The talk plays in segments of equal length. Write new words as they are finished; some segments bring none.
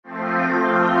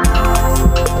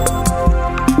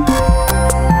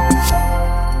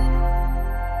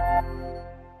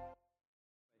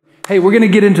Hey, we're going to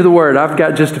get into the Word. I've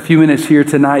got just a few minutes here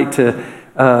tonight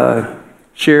to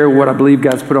share what I believe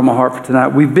God's put on my heart for tonight.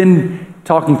 We've been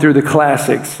talking through the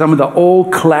classics, some of the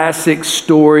old classic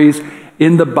stories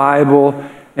in the Bible.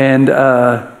 And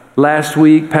last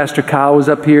week, Pastor Kyle was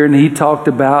up here and he talked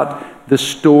about the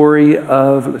story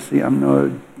of,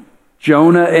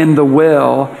 Jonah and the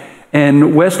well.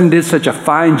 And Weston did such a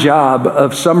fine job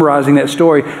of summarizing that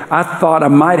story. I thought I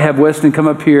might have Weston come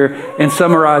up here and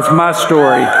summarize my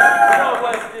story.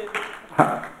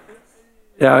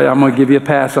 Yeah, I'm going to give you a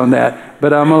pass on that.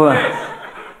 But I'm going to...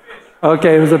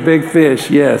 Okay, it was a big fish.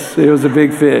 Yes, it was a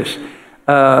big fish.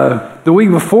 The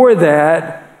week before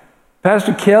that,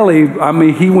 Pastor Kelly,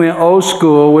 he went old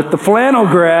school with the flannel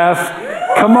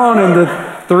graph. Come on, and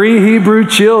the 3 Hebrew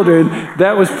children.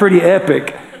 That was pretty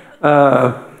epic.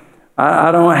 I'm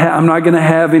not going to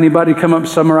have anybody come up and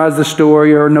summarize the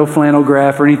story or no flannel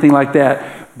graph or anything like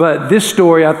that. But this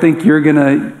story, I think you're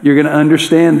gonna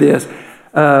understand this.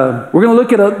 We're going to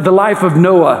look at the life of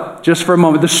Noah just for a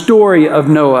moment, the story of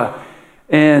Noah.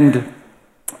 And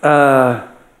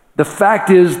the fact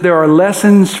is there are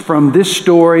lessons from this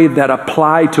story that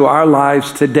apply to our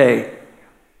lives today.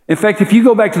 In fact, if you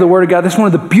go back to the Word of God, that's one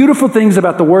of the beautiful things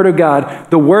about the Word of God.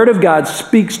 The Word of God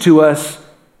speaks to us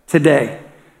today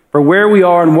for where we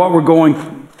are and what we're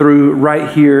going through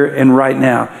right here and right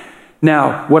now.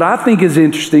 Now, what I think is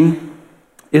interesting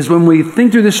is when we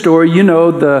think through this story,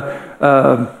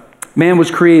 the man was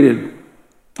created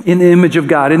in the image of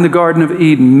God in the Garden of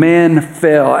Eden. Man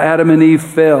fell. Adam and Eve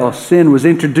fell. Sin was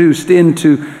introduced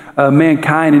into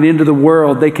mankind and into the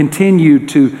world. They continued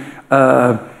to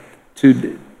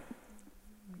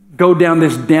go down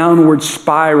this downward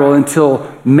spiral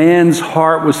until man's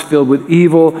heart was filled with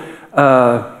evil.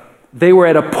 They were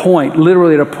at a point,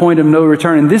 literally at a point of no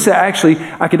return. And this actually,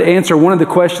 I could answer one of the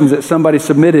questions that somebody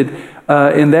submitted,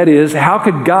 and that is, how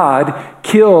could God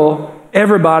kill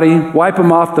everybody, wipe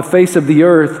them off the face of the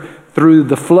earth through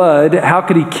the flood? How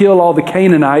could he kill all the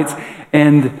Canaanites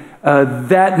and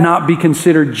that not be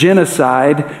considered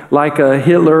genocide like a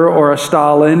Hitler or a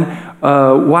Stalin?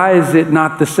 Why is it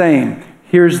not the same?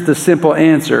 Here's the simple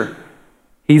answer.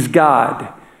 He's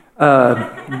God.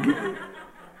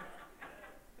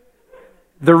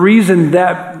 The reason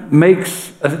that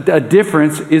makes a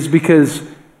difference is because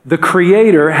the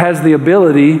Creator has the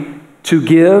ability to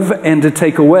give and to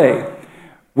take away.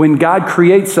 When God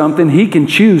creates something, He can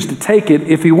choose to take it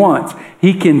if He wants.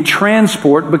 He can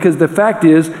transport, because the fact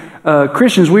is,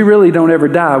 Christians, we really don't ever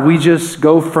die. We just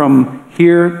go from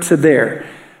here to there.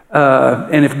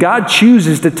 And if God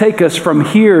chooses to take us from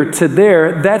here to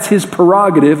there, that's His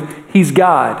prerogative. He's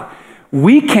God.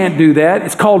 We can't do that.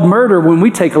 It's called murder when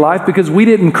we take a life because we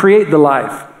didn't create the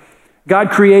life. God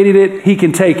created it. He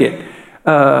can take it.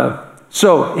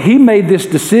 So He made this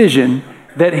decision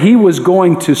that He was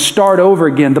going to start over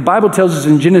again. The Bible tells us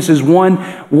in Genesis 1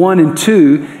 and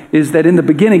 2 is that in the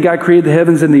beginning God created the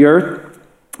heavens and the earth.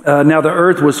 Now the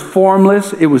earth was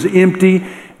formless. It was empty.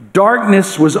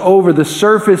 Darkness was over the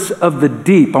surface of the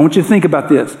deep. I want you to think about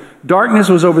this. Darkness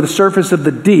was over the surface of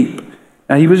the deep.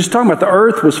 Now, he was just talking about the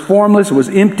earth was formless, it was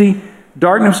empty.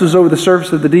 Darkness was over the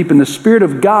surface of the deep, and the Spirit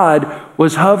of God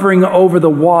was hovering over the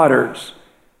waters.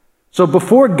 So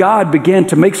before God began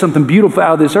to make something beautiful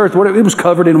out of this earth, it was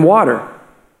covered in water.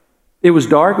 It was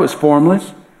dark, it was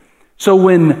formless. So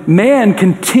when man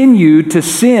continued to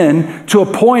sin to a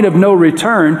point of no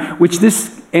return, which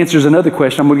this answers another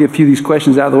question. I'm going to get a few of these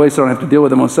questions out of the way so I don't have to deal with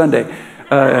them on Sunday.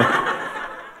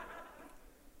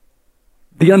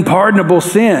 The unpardonable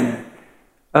sin.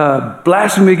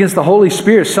 Blasphemy against the Holy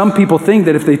Spirit. Some people think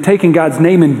that if they've taken God's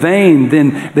name in vain,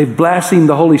 then they've blasphemed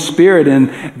the Holy Spirit and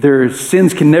their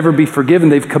sins can never be forgiven.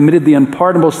 They've committed the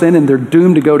unpardonable sin and they're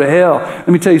doomed to go to hell. Let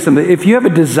me tell you something. If you have a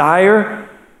desire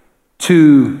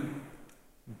to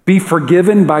be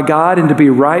forgiven by God and to be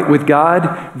right with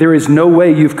God, there is no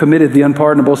way you've committed the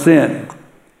unpardonable sin.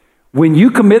 When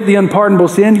you commit the unpardonable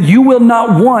sin, you will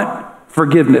not want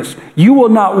forgiveness. You will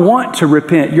not want to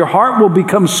repent. Your heart will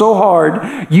become so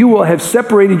hard, you will have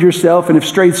separated yourself and have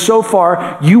strayed so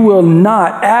far, you will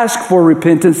not ask for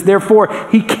repentance. Therefore,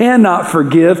 He cannot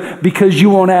forgive because you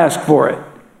won't ask for it.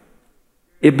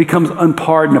 It becomes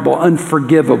unpardonable,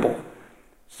 unforgivable.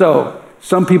 So,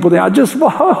 some people think, I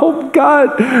hope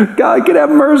God can have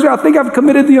mercy. I think I've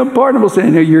committed the unpardonable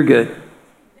sin. No, you're good.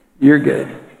 You're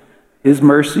good. His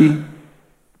mercy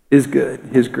is good.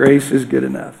 His grace is good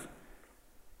enough.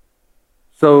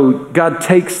 So God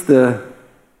takes the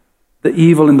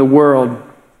evil in the world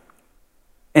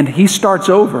and He starts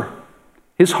over.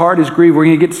 His heart is grieved. We're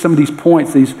going to get to some of these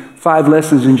points, these 5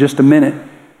 lessons in just a minute.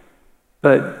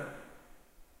 But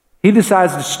He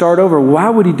decides to start over. Why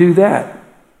would he do that?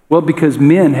 Well, because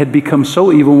men had become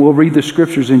so evil, and we'll read the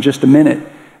scriptures in just a minute.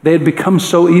 They had become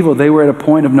so evil, they were at a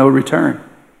point of no return.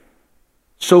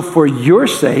 So for your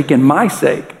sake and my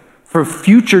sake, for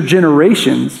future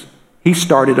generations, he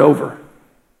started over.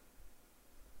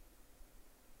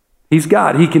 He's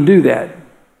God. He can do that.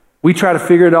 We try to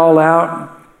figure it all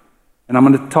out, and I'm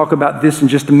going to talk about this in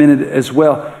just a minute as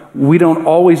well. We don't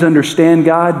always understand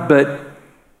God, but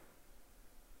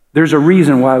there's a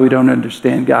reason why we don't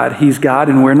understand God. He's God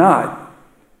and we're not.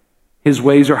 His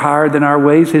ways are higher than our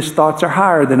ways. His thoughts are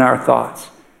higher than our thoughts.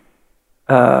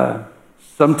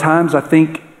 Sometimes I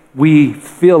think we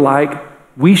feel like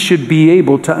we should be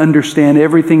able to understand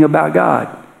everything about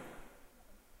God.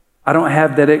 I don't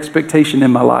have that expectation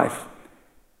in my life.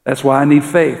 That's why I need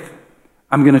faith.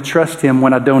 I'm going to trust him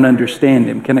when I don't understand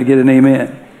him. Can I get an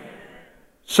amen?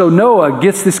 So Noah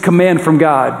gets this command from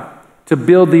God to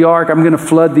build the ark. I'm going to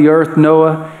flood the earth,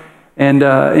 Noah. And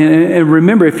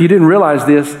remember, if you didn't realize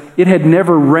this, it had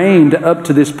never rained up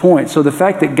to this point. So the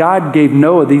fact that God gave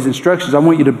Noah these instructions, I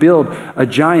want you to build a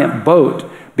giant boat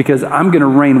because I'm going to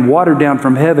rain water down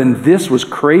from heaven. This was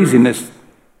craziness.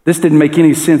 This didn't make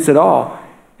any sense at all.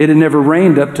 It had never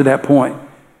rained up to that point.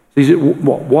 So he said,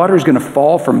 water is going to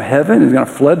fall from heaven? It's going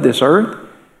to flood this earth?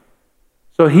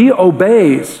 So he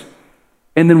obeys.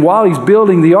 And then while he's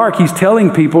building the ark, he's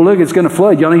telling people, look, it's going to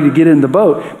flood. Y'all need to get in the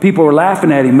boat. People are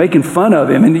laughing at him, making fun of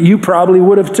him. And you probably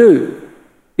would have too.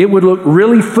 It would look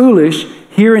really foolish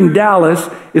here in Dallas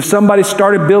if somebody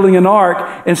started building an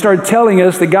ark and started telling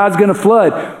us that God's going to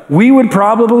flood. We would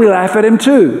probably laugh at him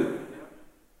too.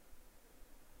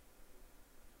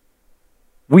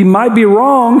 We might be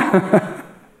wrong,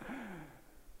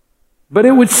 but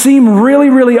it would seem really,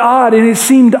 really odd. And it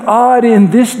seemed odd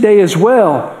in this day as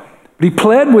well. But he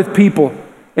pled with people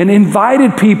and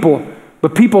invited people.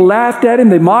 But people laughed at him.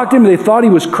 They mocked him. They thought he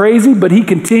was crazy. But he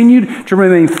continued to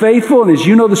remain faithful. And as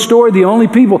you know the story, the only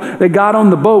people that got on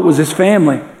the boat was his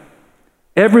family.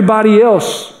 Everybody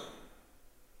else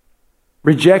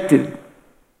rejected.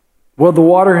 Well, the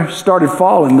water started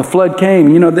falling. The flood came.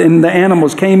 You know, and the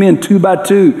animals came in 2 by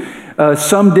 2.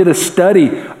 Some did a study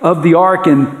of the ark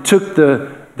and took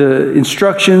the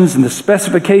instructions and the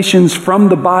specifications from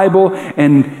the Bible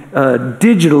and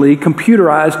digitally,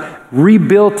 computerized,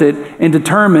 rebuilt it and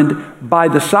determined by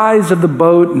the size of the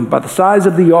boat and by the size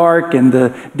of the ark and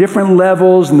the different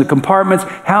levels and the compartments,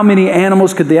 how many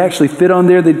animals could they actually fit on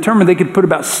there. They determined they could put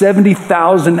about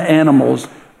 70,000 animals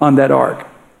on that ark.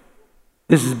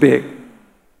 This is big.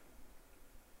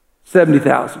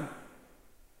 70,000.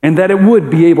 And that it would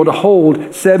be able to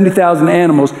hold 70,000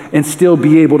 animals and still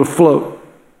be able to float.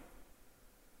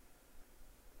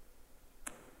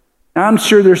 Now, I'm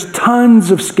sure there's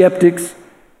tons of skeptics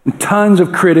and tons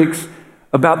of critics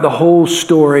about the whole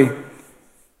story.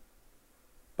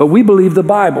 But we believe the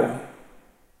Bible.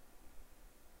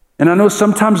 And I know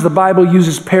sometimes the Bible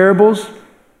uses parables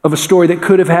of a story that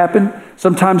could have happened.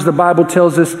 Sometimes the Bible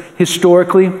tells us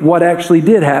historically what actually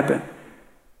did happen.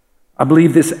 I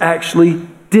believe this actually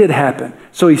did happen.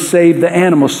 So he saved the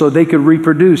animals so they could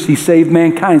reproduce. He saved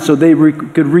mankind so they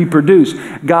could reproduce.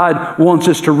 God wants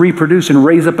us to reproduce and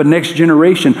raise up a next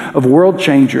generation of world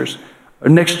changers, a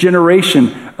next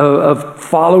generation of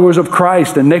followers of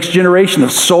Christ, a next generation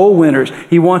of soul winners.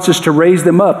 He wants us to raise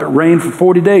them up. It rained for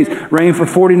 40 days, rained for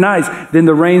 40 nights. Then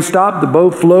the rain stopped, the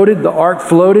boat floated, the ark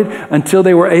floated until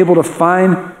they were able to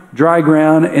find dry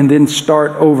ground and then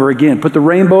start over again. Put the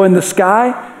rainbow in the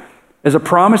sky as a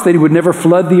promise that he would never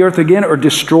flood the earth again or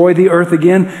destroy the earth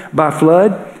again by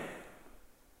flood.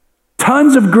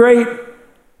 Tons of great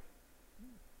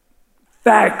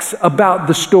facts about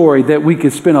the story that we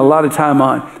could spend a lot of time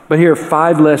on. But here are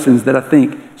 5 lessons that I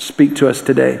think speak to us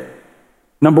today.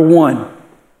 Number 1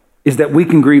 is that we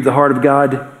can grieve the heart of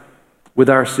God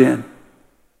with our sin.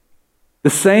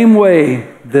 The same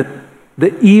way that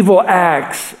the evil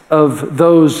acts of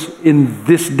those in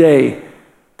this day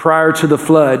prior to the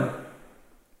flood,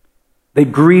 they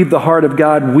grieve the heart of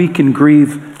God. We can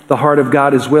grieve the heart of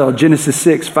God as well. Genesis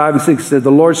 6, 5 and 6 said,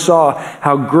 the Lord saw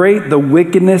how great the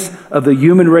wickedness of the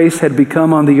human race had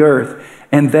become on the earth,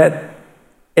 and that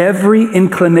every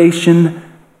inclination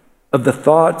of the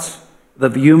thoughts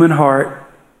of the human heart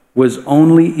was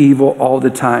only evil all the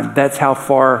time. That's how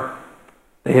far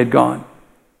they had gone.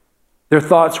 Their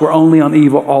thoughts were only on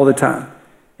evil all the time.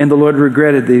 And the Lord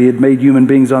regretted that he had made human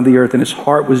beings on the earth, and his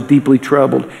heart was deeply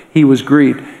troubled. He was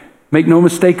grieved. Make no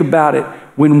mistake about it.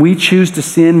 When we choose to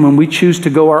sin, when we choose to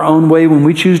go our own way, when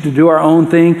we choose to do our own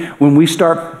thing, when we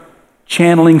start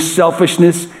channeling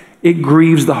selfishness, it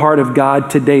grieves the heart of God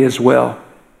today as well.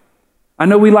 I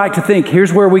know we like to think,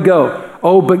 here's where we go.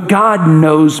 Oh, but God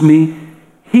knows me.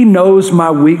 He knows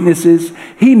my weaknesses.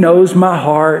 He knows my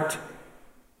heart.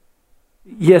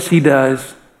 Yes, he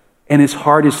does. And his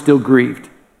heart is still grieved.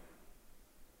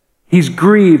 He's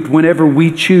grieved whenever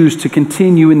we choose to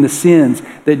continue in the sins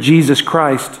that Jesus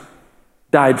Christ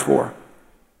died for.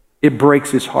 It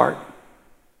breaks his heart.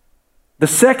 The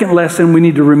second lesson we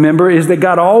need to remember is that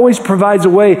God always provides a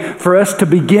way for us to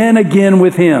begin again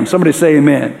with him. Somebody say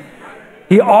amen.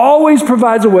 He always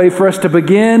provides a way for us to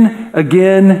begin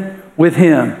again with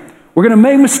him. We're going to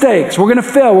make mistakes. We're going to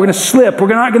fail. We're going to slip. We're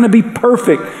not going to be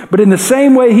perfect. But in the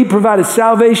same way he provided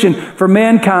salvation for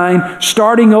mankind,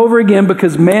 starting over again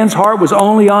because man's heart was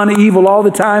only on evil all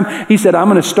the time, he said, I'm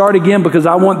going to start again because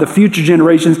I want the future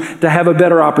generations to have a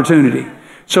better opportunity.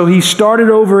 So he started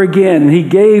over again and he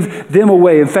gave them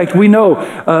away. In fact, we know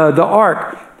the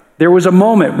ark. There was a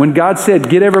moment when God said,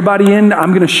 get everybody in. I'm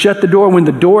going to shut the door. When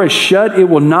the door is shut, it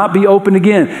will not be opened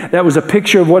again. That was a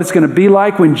picture of what it's going to be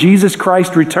like when Jesus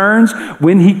Christ returns.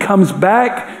 When he comes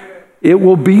back, it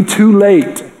will be too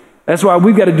late. That's why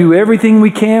we've got to do everything we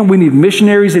can. We need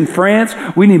missionaries in France.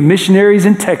 We need missionaries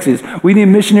in Texas. We need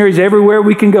missionaries everywhere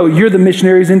we can go. You're the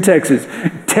missionaries in Texas.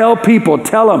 Tell people,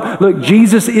 tell them, look,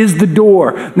 Jesus is the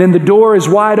door. And the door is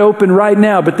wide open right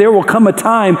now, but there will come a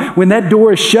time when that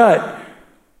door is shut.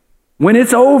 When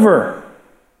it's over.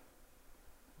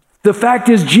 The fact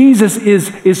is Jesus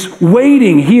is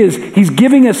waiting. He's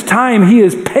giving us time. He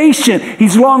is patient.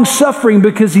 He's long-suffering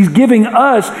because he's giving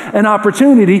us an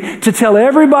opportunity to tell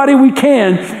everybody we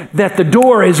can that the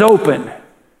door is open.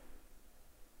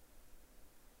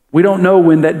 We don't know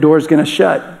when that door is going to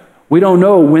shut. We don't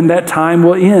know when that time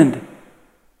will end.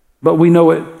 But we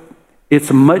know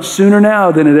it's much sooner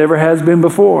now than it ever has been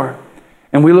before.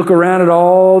 And we look around at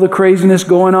all the craziness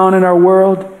going on in our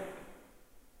world.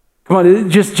 Come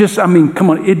on, come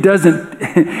on. It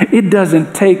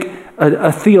doesn't take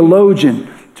a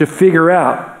theologian to figure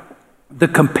out the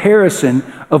comparison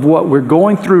of what we're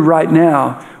going through right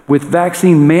now with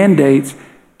vaccine mandates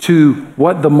to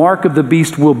what the mark of the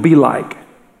beast will be like.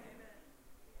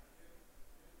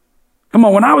 Come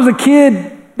on, when I was a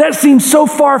kid, that seemed so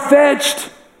far-fetched.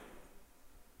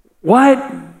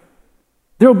 What?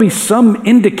 There will be some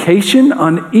indication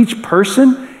on each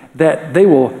person that they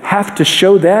will have to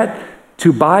show that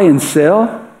to buy and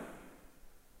sell.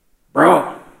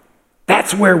 Bro,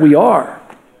 that's where we are.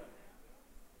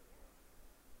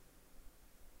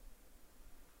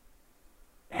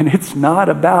 And it's not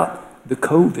about the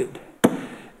COVID.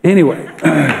 Anyway,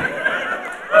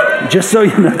 just so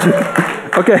you know.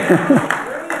 Okay.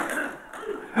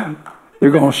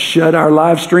 They're going to shut our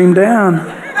live stream down.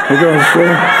 They're going to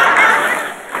shut.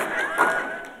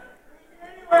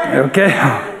 Okay,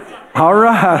 all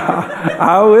right,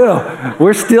 I will.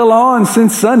 We're still on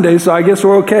since Sunday, so I guess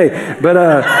we're okay. But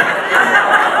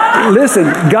listen,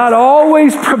 God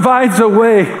always provides a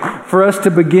way for us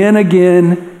to begin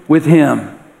again with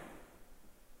him.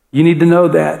 You need to know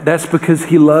that. That's because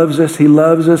he loves us, he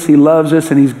loves us, he loves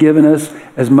us, and he's given us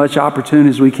as much opportunity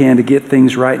as we can to get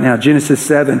things right now. Genesis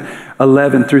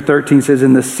 7:11 through 13 says,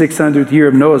 in the 600th year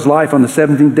of Noah's life, on the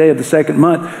 17th day of the second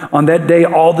month, on that day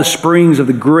all the springs of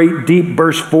the great deep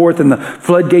burst forth, and the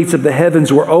floodgates of the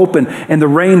heavens were open, and the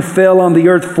rain fell on the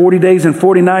earth 40 days and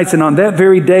 40 nights. And on that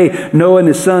very day, Noah and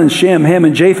his sons, Shem, Ham,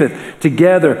 and Japheth,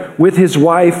 together with his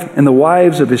wife and the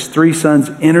wives of his 3 sons,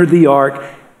 entered the ark.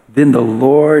 Then the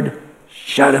Lord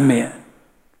shut him in.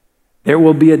 There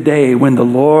will be a day when the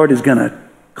Lord is going to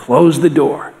close the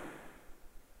door.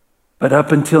 But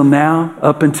up until now,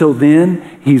 up until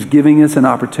then, he's giving us an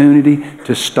opportunity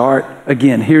to start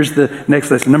again. Here's the next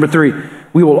lesson. Number 3,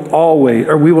 we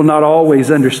will not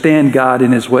always understand God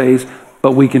in his ways,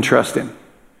 but we can trust him.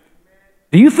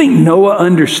 Do you think Noah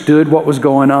understood what was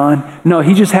going on? No,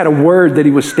 he just had a word that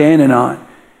he was standing on.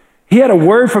 He had a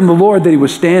word from the Lord that he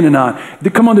was standing on.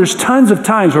 Come on, there's tons of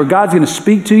times where God's going to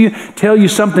speak to you, tell you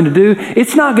something to do.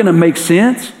 It's not going to make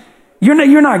sense. You're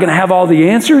not going to have all the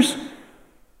answers.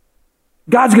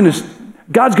 God's going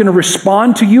to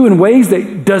respond to you in ways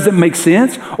that doesn't make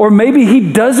sense. Or maybe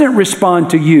he doesn't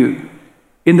respond to you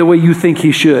in the way you think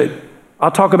he should.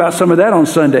 I'll talk about some of that on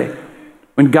Sunday.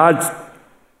 When God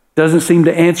doesn't seem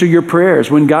to answer your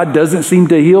prayers, when God doesn't seem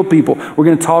to heal people. We're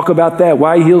going to talk about that,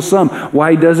 why he heals some,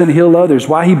 why he doesn't heal others,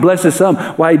 why he blesses some,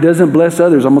 why he doesn't bless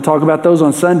others. I'm going to talk about those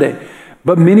on Sunday.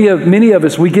 But many of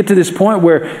us, we get to this point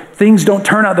where things don't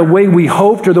turn out the way we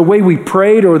hoped or the way we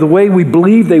prayed or the way we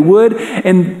believed they would.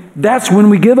 And that's when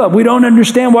we give up. We don't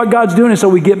understand what God's doing, and so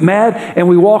we get mad and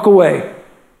we walk away.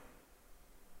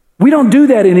 We don't do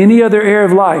that in any other area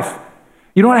of life.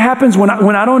 You know what happens when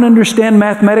I don't understand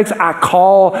mathematics? I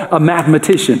call a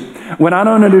mathematician. When I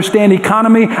don't understand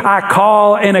economy, I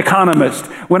call an economist.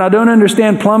 When I don't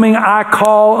understand plumbing, I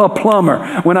call a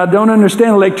plumber. When I don't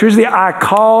understand electricity, I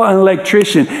call an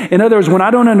electrician. In other words, when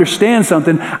I don't understand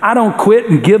something, I don't quit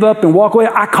and give up and walk away.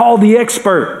 I call the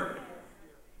expert.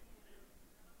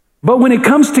 But when it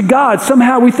comes to God,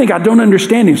 somehow we think, I don't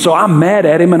understand him, so I'm mad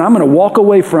at him and I'm going to walk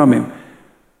away from him.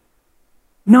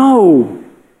 No.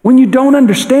 When you don't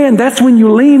understand, that's when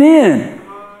you lean in.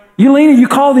 You lean in, you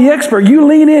call the expert, you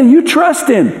lean in, you trust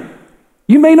him.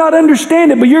 You may not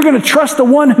understand it, but you're going to trust the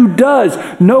one who does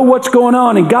know what's going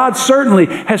on. And God certainly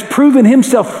has proven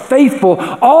himself faithful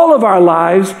all of our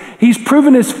lives. He's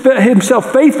proven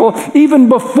himself faithful even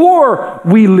before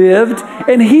we lived,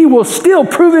 and he will still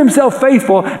prove himself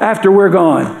faithful after we're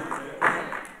gone.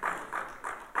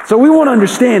 So we won't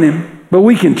understand him, but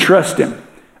we can trust him.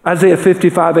 Isaiah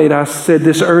 55:8, I said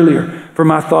this earlier. For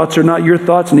my thoughts are not your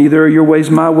thoughts, neither are your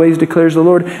ways my ways, declares the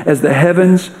Lord. As the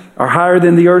heavens are higher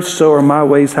than the earth, so are my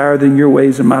ways higher than your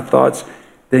ways, and my thoughts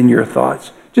than your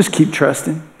thoughts. Just keep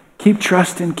trusting. Keep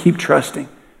trusting. Keep trusting.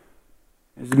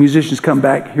 As the musicians come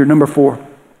back, here, number 4.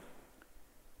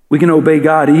 We can obey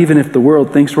God even if the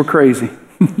world thinks we're crazy.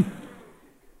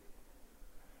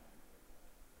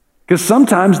 Because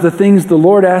sometimes the things the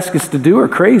Lord asks us to do are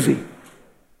crazy.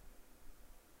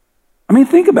 I mean,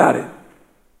 think about it.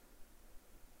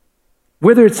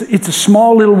 Whether it's a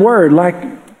small little word, like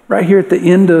right here at the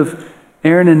end of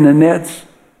Aaron and Nanette's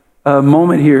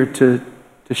moment here to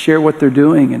share what they're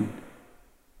doing, and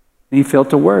he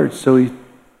felt a word, so he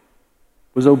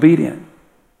was obedient.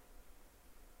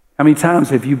 How many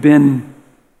times have you been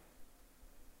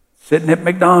sitting at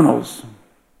McDonald's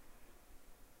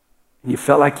and you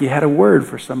felt like you had a word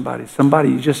for somebody?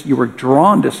 You were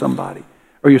drawn to somebody.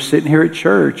 Or you're sitting here at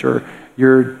church, or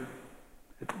you're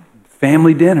at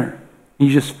family dinner. You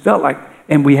just felt like,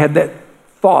 and we had that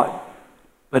thought,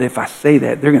 but if I say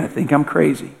that, they're going to think I'm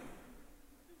crazy.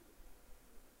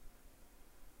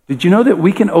 Did you know that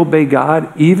we can obey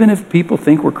God even if people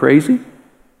think we're crazy?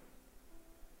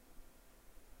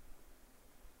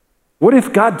 What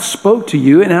if God spoke to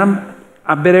you, and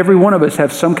I bet every one of us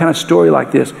have some kind of story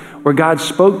like this, where God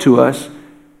spoke to us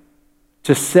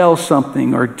to sell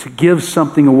something or to give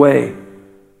something away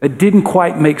that didn't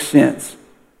quite make sense.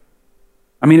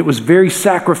 I mean, it was very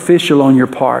sacrificial on your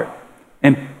part.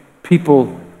 And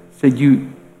people said,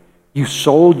 you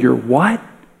sold your what?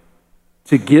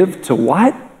 To give to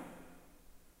what?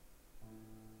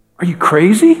 Are you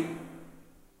crazy?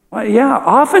 Well, yeah,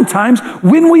 oftentimes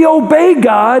when we obey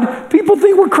God, people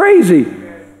think we're crazy.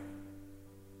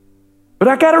 But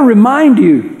I got to remind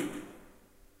you,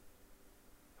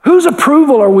 whose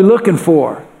approval are we looking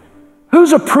for?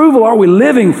 Whose approval are we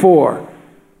living for?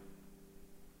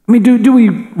 I mean, do we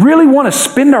really want to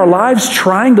spend our lives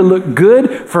trying to look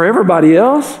good for everybody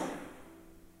else?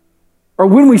 Or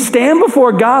when we stand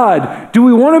before God, do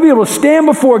we want to be able to stand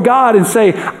before God and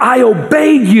say, I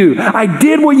obeyed you. I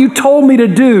did what you told me to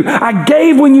do. I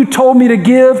gave when you told me to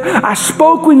give. I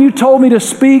spoke when you told me to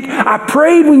speak. I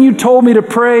prayed when you told me to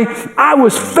pray. I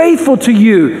was faithful to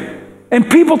you. And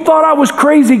people thought I was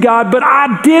crazy, God, but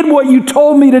I did what you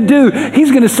told me to do. He's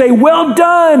going to say, well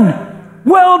done,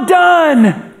 well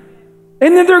done.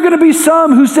 And then there are going to be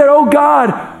some who said, oh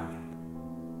God,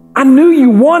 I knew you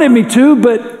wanted me to,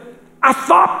 but I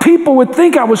thought people would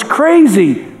think I was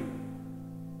crazy.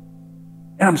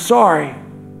 And I'm sorry.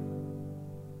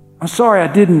 I'm sorry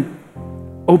I didn't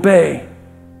obey.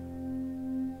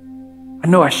 I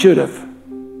know I should have.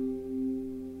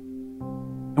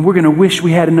 And we're going to wish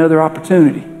we had another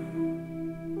opportunity.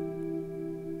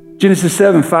 Genesis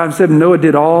 7:5-7, Noah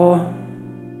did all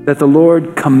that the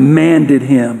Lord commanded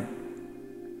him.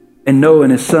 And Noah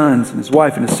and his sons, and his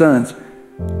wife and his sons,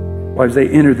 wives, they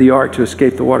entered the ark to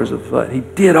escape the waters of the flood. He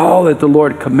did all that the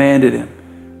Lord commanded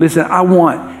him. Listen, I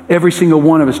want every single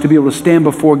one of us to be able to stand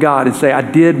before God and say, I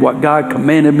did what God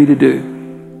commanded me to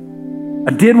do.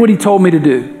 I did what he told me to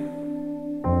do.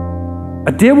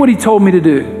 I did what he told me to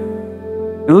do.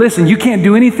 And listen, you can't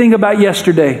do anything about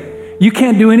yesterday. You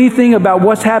can't do anything about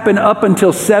what's happened up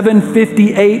until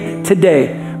 7:58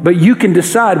 today. But you can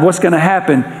decide what's going to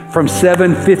happen from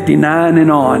 7:59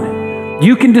 and on.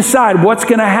 You can decide what's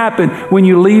going to happen when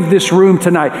you leave this room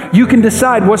tonight. You can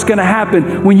decide what's going to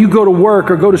happen when you go to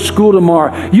work or go to school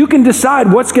tomorrow. You can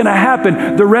decide what's going to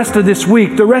happen the rest of this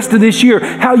week, the rest of this year,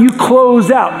 how you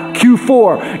close out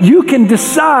Q4. You can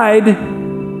decide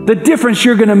the difference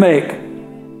you're going to make.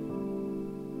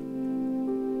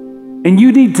 And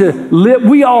you need to live,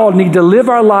 we all need to live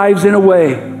our lives in a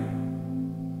way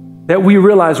that we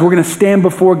realize we're going to stand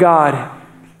before God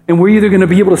And we're either going to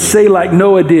be able to say like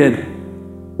Noah did.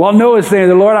 While Noah's saying,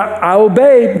 the Lord, I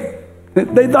obeyed.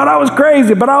 They thought I was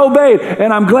crazy, but I obeyed,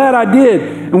 and I'm glad I did.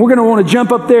 And we're going to want to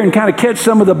jump up there and kind of catch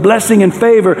some of the blessing and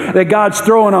favor that God's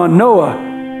throwing on Noah.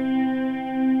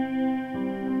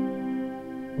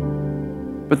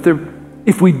 But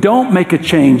if we don't make a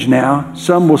change now,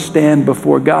 some will stand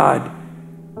before God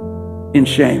in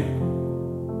shame.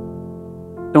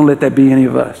 Don't let that be any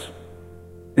of us.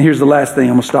 And here's the last thing.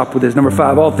 I'm going to stop with this. Number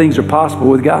 5, all things are possible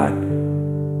with God.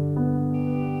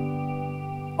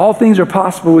 All things are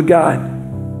possible with God.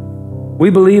 We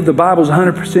believe the Bible's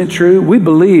 100% true. We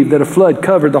believe that a flood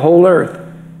covered the whole earth.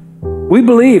 We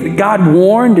believe that God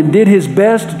warned and did his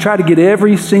best to try to get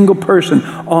every single person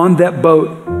on that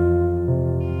boat.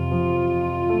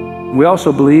 We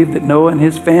also believe that Noah and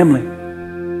his family,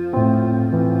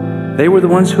 they were the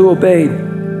ones who obeyed.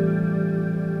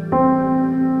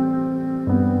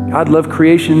 God loved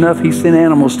creation enough, he sent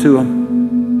animals to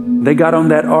them. They got on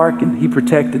that ark and he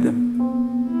protected them.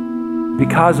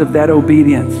 Because of that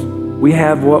obedience, we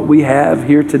have what we have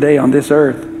here today on this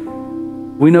earth.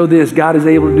 We know this, God is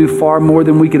able to do far more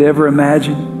than we could ever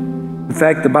imagine. In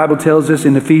fact, the Bible tells us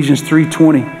in Ephesians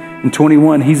 3:20 and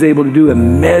 21, he's able to do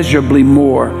immeasurably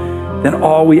more than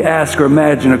all we ask or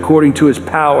imagine according to his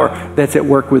power that's at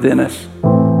work within us.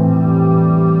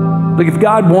 Look, if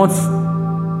God wants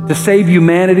to save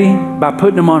humanity by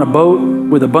putting them on a boat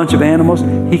with a bunch of animals,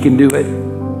 he can do it.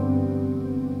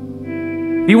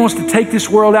 If he wants to take this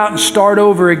world out and start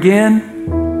over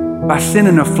again by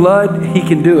sending a flood, he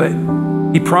can do it.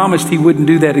 He promised he wouldn't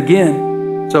do that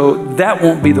again. So that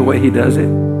won't be the way he does it.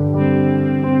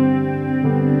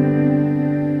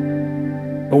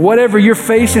 But whatever you're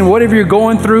facing, whatever you're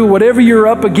going through, whatever you're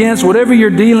up against, whatever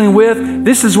you're dealing with,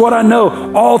 this is what I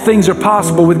know. All things are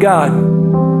possible with God.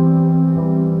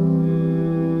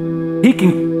 He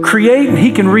can create and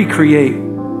he can recreate.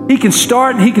 He can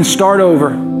start and he can start over.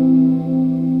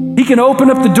 He can open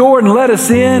up the door and let us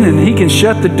in, and he can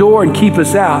shut the door and keep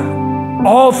us out.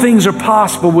 All things are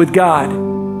possible with God.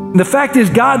 And the fact is,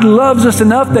 God loves us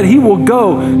enough that he will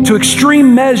go to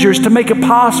extreme measures to make it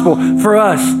possible for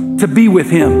us to be with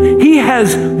him. He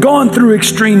has gone through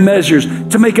extreme measures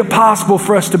to make it possible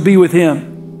for us to be with him.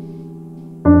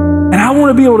 And I want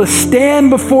to be able to stand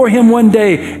before him one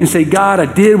day and say, God, I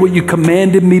did what you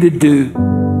commanded me to do.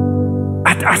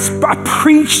 I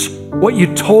preached what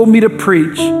you told me to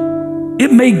preach.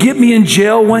 It may get me in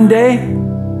jail one day,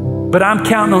 but I'm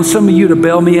counting on some of you to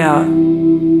bail me out.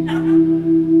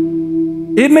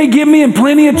 It may get me in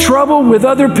plenty of trouble with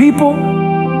other people.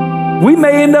 We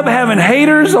may end up having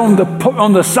haters on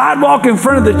the sidewalk in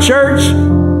front of the church.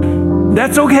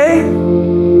 That's okay.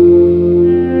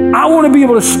 I want to be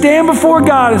able to stand before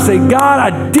God and say, God,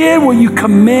 I did what you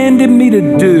commanded me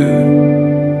to do.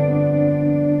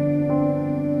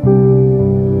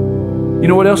 You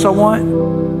know what else I want?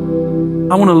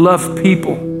 I want to love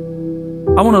people.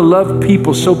 I want to love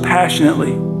people so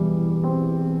passionately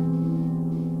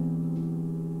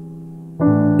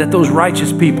that those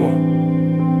righteous people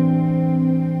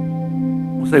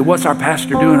will say, what's our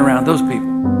pastor doing around those people?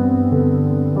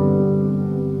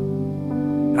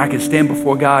 And I can stand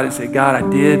before God and say, God, I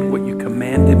did what you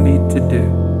commanded me to do.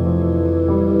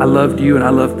 I loved you and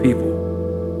I love people.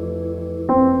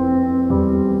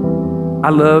 I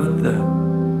loved the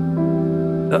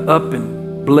up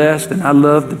and blessed, and I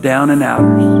loved the down and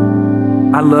outers.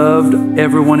 I loved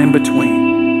everyone in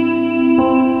between.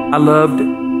 I loved,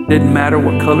 didn't matter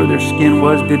what color their skin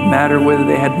was, didn't matter whether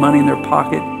they had money in their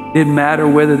pocket, didn't matter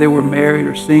whether they were married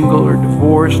or single or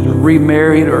divorced or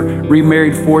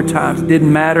remarried 4 times,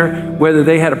 didn't matter whether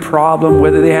they had a problem,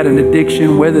 whether they had an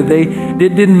addiction,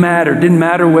 it didn't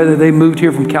matter whether they moved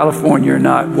here from California or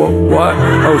not. What?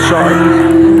 Oh, sorry.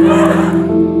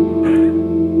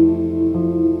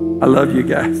 I love you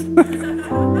guys.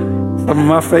 Some of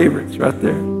my favorites right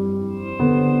there.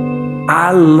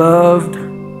 I loved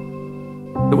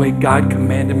the way God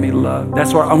commanded me to love.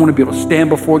 That's why I want to be able to stand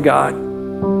before God.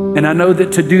 And I know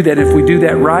that to do that, if we do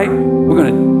that right, we're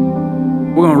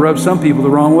gonna rub some people the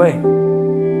wrong way.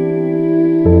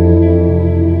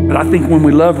 But I think when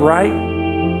we love right,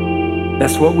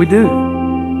 that's what we do.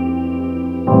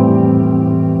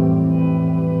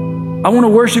 I want to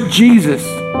worship Jesus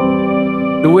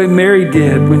the way Mary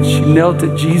did when she knelt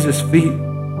at Jesus' feet.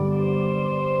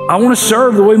 I want to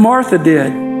serve the way Martha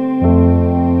did.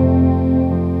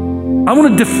 I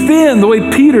want to defend the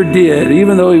way Peter did.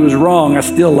 Even though he was wrong, I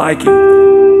still like him.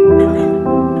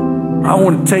 I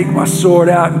want to take my sword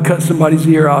out and cut somebody's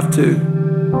ear off too.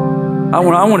 I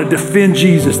want to defend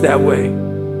Jesus that way.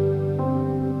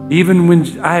 Even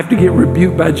when I have to get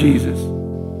rebuked by Jesus.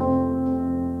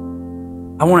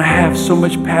 I want to have so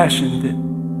much passion that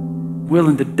I'm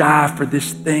willing to die for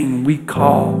this thing we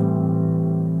call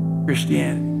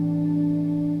Christianity.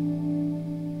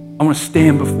 I want to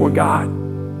stand before God.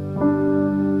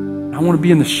 I want to be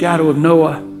in the shadow of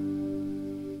Noah.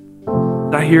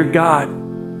 I hear God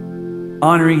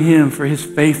honoring him for his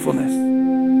faithfulness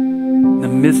in the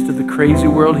midst of the crazy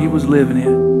world he was living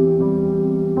in.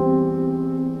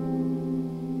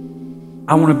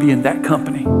 I want to be in that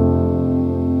company.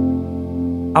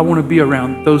 I want to be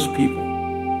around those people.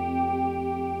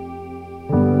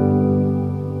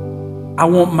 I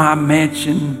want my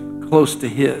mansion close to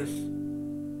his.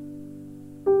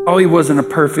 Oh, he wasn't a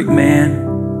perfect man.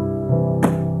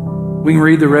 We can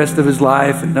read the rest of his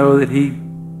life and know that he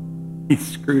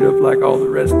screwed up like all the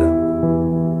rest of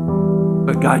them.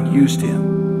 But God used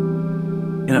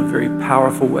him in a very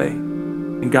powerful way.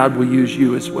 And God will use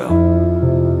you as well.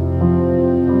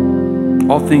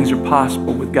 All things are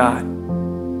possible with God.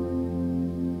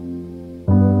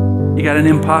 You got an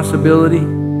impossibility.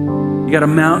 You got a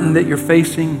mountain that you're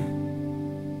facing,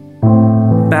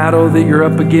 a battle that you're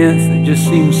up against that just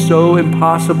seems so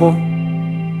impossible.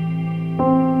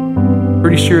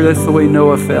 Pretty sure that's the way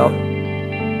Noah felt.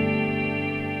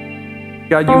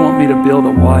 God, you want me to build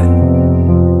a what?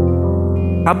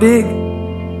 How big?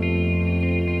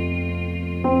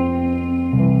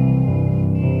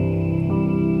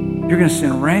 You're going to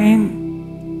send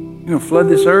rain? You're going to flood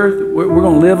this earth? We're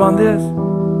going to live on this?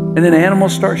 And then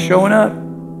animals start showing up?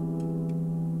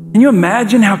 Can you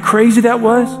imagine how crazy that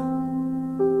was?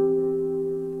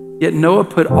 Yet Noah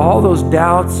put all those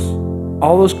doubts,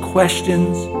 all those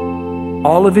questions,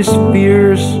 all of his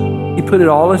fears, he put it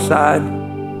all aside.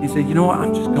 He said, you know what?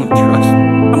 I'm just going to trust.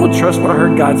 I'm going to trust what I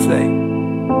heard God say.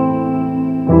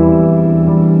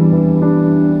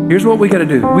 Here's what we got to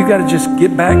do. We got to just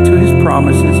get back to his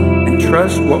promises and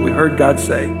trust what we heard God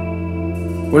say.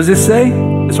 What does this say?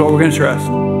 It's what we're going to trust.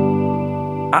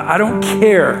 I don't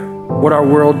care what our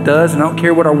world does, and I don't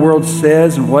care what our world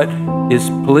says and what is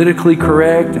politically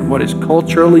correct and what is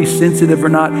culturally sensitive or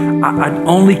not. I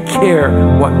only care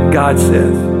what God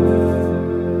says.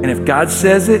 And if God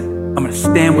says it, I'm going to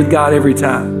stand with God every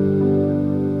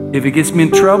time. If it gets me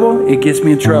in trouble, it gets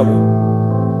me in trouble.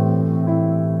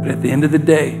 But at the end of the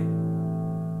day,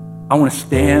 I want to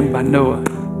stand by Noah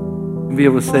and be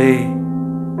able to say,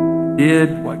 I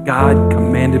did what God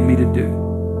commanded me to do.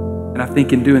 And I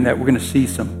think in doing that, we're going to see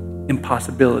some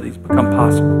impossibilities become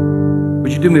possible.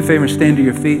 Would you do me a favor and stand to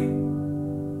your feet?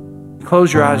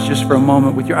 Close your eyes just for a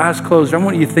moment. With your eyes closed, I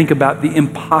want you to think about the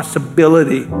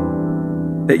impossibility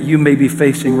that you may be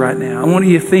facing right now. I want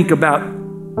you to think about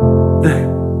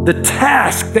the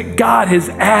task that God has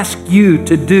asked you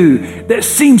to do that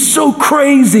seems so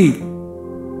crazy.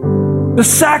 The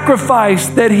sacrifice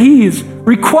that He's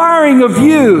requiring of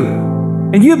you.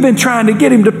 And you've been trying to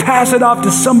get Him to pass it off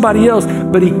to somebody else,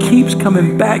 but He keeps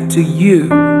coming back to you.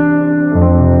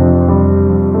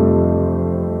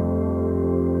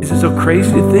 Is it so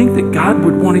crazy to think that God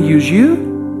would want to use you?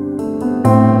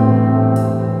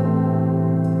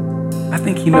 I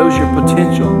think He knows your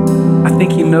potential. I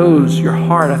think He knows your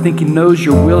heart. I think He knows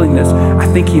your willingness. I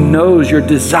think He knows your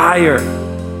desire.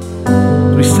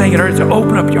 As we sang it earlier, to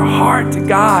open up your heart to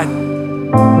God,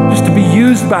 just to be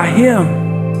used by Him.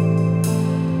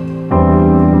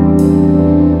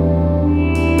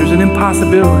 There's an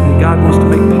impossibility that God wants to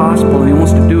make possible, and He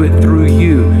wants to do it through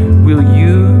you. Will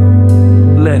you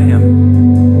let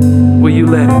Him? Will you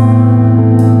let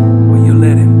Him? Will you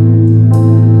let Him?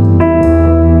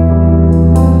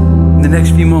 In the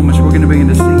next few moments, we're going to begin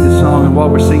to sing this song, and while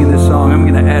we're singing this song, I'm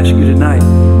going to ask you tonight,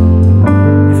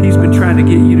 if He's been trying to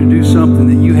get you to do something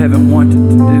that you haven't wanted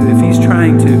to do, if He's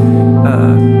trying to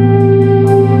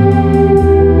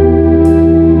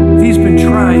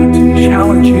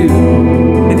challenge you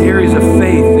in areas of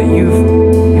faith that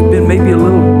you've been maybe a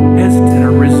little hesitant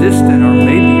or resistant, or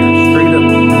maybe you're straight up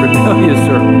rebellious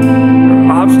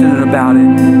or obstinate about it.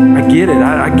 I get it.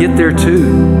 I get there too.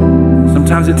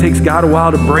 Sometimes it takes God a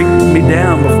while to break me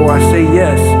down before I say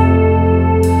yes.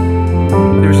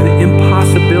 There's an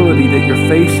impossibility that you're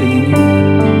facing,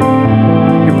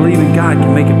 and you're believing God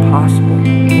can make it possible.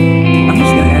 I'm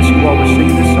just going to ask you while we're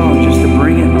singing this song just to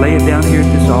bring it and lay it down here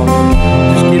at this altar.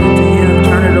 Just give it to Him,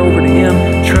 turn it over to Him,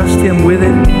 trust Him with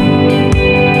it.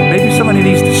 Maybe somebody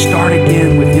needs to start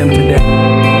again with Him today.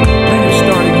 Maybe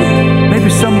start again. Maybe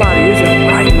somebody isn't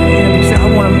right with Him. You say, I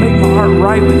want to make my heart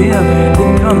right with Him.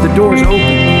 Then come, the door's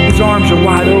open. His arms are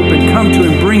wide open. Come to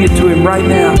Him, bring it to Him right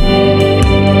now.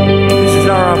 This is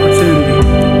our opportunity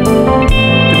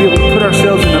to be able to put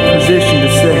ourselves in a position to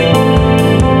say,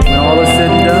 when all is said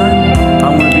and done,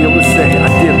 I'm going to be able to say, I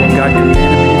did what God commanded.